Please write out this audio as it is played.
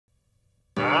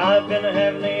I've been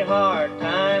having a hard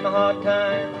time, a hard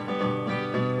time.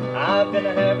 I've been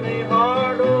having a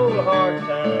hard, old hard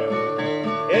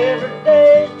time. Every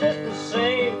day's just the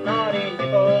same, not a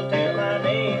nickel to my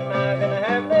name. I've been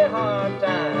having a hard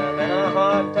time and a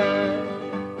hard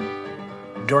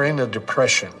time. During the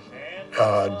Depression,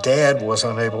 Dad was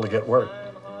unable to get work.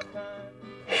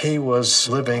 He was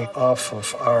living off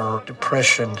of our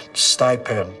Depression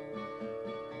stipend.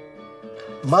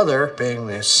 Mother, being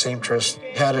the seamstress,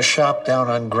 had a shop down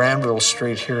on Granville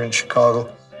Street here in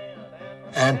Chicago.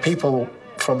 And people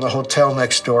from the hotel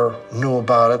next door knew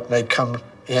about it. They'd come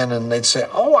in and they'd say,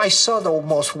 "Oh, I saw the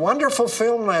most wonderful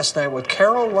film last night with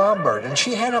Carol Lombard, and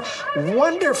she had a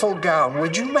wonderful gown.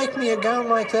 Would you make me a gown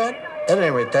like that?" At any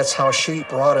rate, that's how she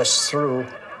brought us through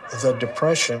the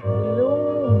Depression.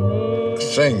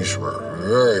 Things were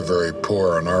very, very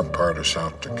poor in our part of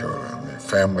South Dakota. I mean,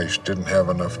 families didn't have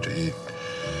enough to eat.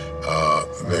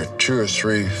 There are 2 or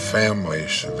 3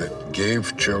 families that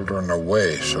gave children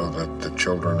away so that the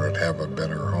children would have a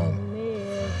better home.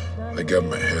 The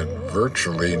government had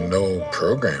virtually no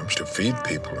programs to feed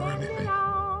people or anything.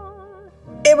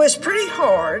 It was pretty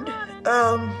hard.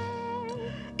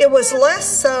 It was less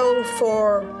so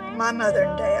for my mother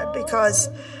and dad because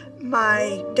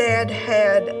my dad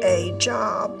had a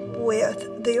job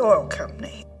with the oil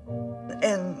company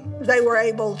and they were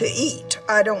able to eat.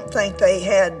 I don't think they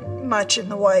had much in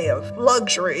the way of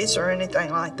luxuries or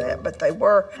anything like that, but they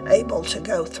were able to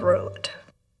go through it.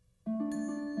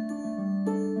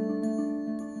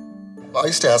 I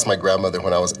used to ask my grandmother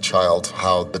when I was a child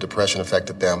how the Depression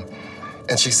affected them,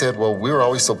 and she said, "Well, we were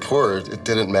always so poor, it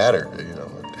didn't matter." You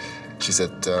know, she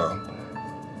said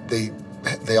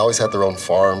they always had their own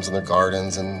farms and their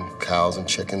gardens and cows and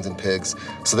chickens and pigs,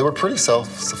 so they were pretty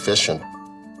self-sufficient.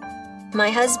 My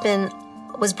husband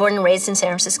was born and raised in San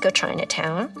Francisco,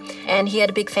 Chinatown, and he had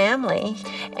a big family,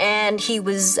 and he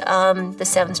was the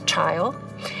 7th child.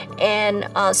 And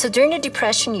so during the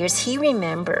Depression years, he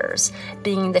remembers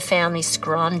being the family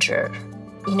scrounger.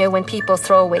 You know, when people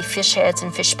throw away fish heads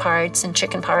and fish parts and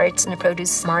chicken parts in the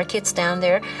produce markets down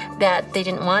there that they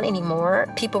didn't want anymore,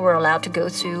 people were allowed to go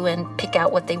through and pick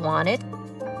out what they wanted.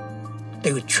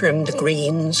 They would trim the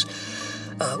greens,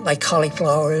 like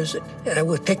cauliflowers, and I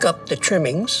would pick up the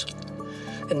trimmings,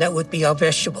 and that would be our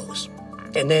vegetables.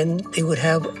 And then they would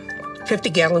have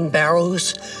 50-gallon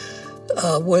barrels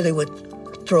where they would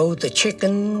throw the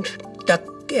chicken, duck,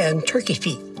 and turkey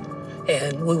feet.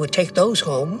 And we would take those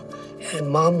home, and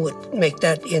Mom would make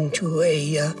that into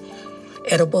a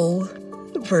edible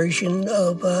version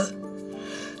of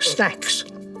snacks.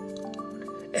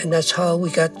 And that's how we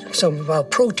got some of our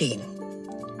protein.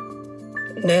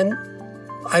 And then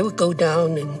I would go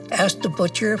down and ask the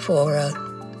butcher for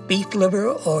beef liver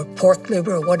or pork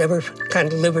liver or whatever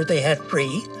kind of liver they had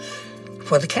free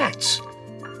for the cats.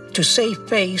 To save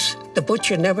face, the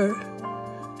butcher never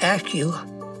asked you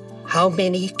how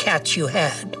many cats you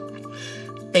had.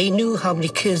 They knew how many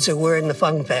kids there were in the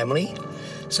Fung family,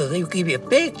 so they would give you a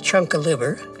big chunk of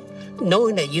liver,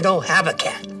 knowing that you don't have a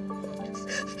cat.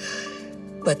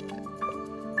 But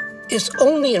it's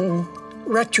only in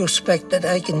retrospect that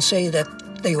I can say that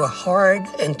they were hard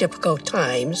and difficult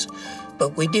times,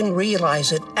 but we didn't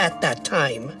realize it at that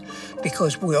time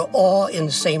because we were all in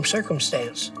the same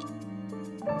circumstance.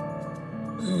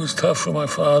 It was tough for my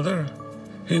father.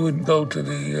 He would go to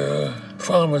the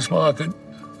farmer's market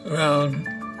around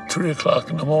 3 o'clock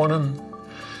in the morning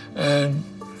and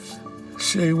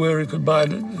see where he could buy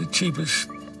the cheapest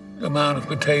amount of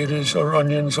potatoes or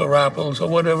onions or apples or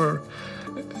whatever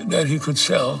that he could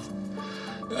sell.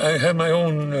 I had my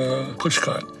own push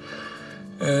cart,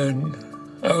 and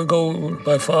I would go with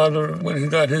my father. When he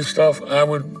got his stuff, I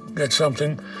would get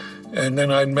something, and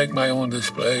then I'd make my own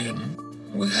display, and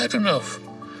we had enough.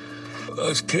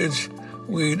 As kids,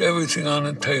 we ate everything on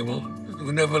the table.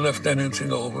 We never left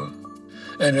anything over.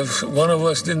 And if one of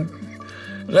us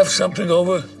left something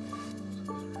over,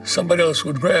 somebody else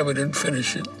would grab it and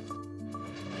finish it.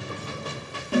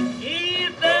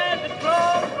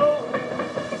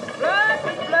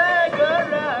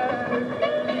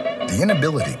 The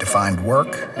inability to find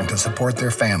work and to support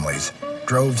their families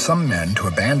drove some men to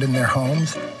abandon their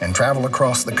homes and travel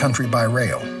across the country by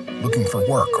rail, looking for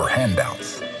work or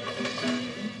handouts.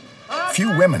 Few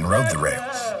women rode the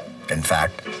rails. In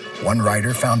fact, one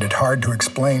writer found it hard to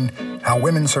explain how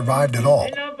women survived at all.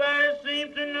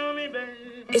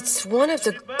 It's one of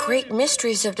the great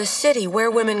mysteries of the city,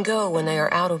 where women go when they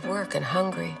are out of work and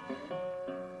hungry.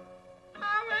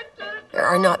 There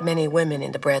are not many women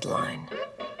in the bread line.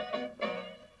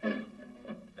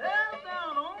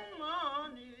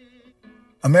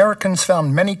 Americans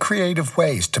found many creative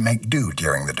ways to make do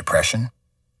during the Depression.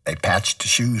 They patched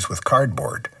shoes with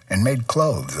cardboard and made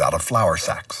clothes out of flour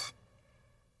sacks.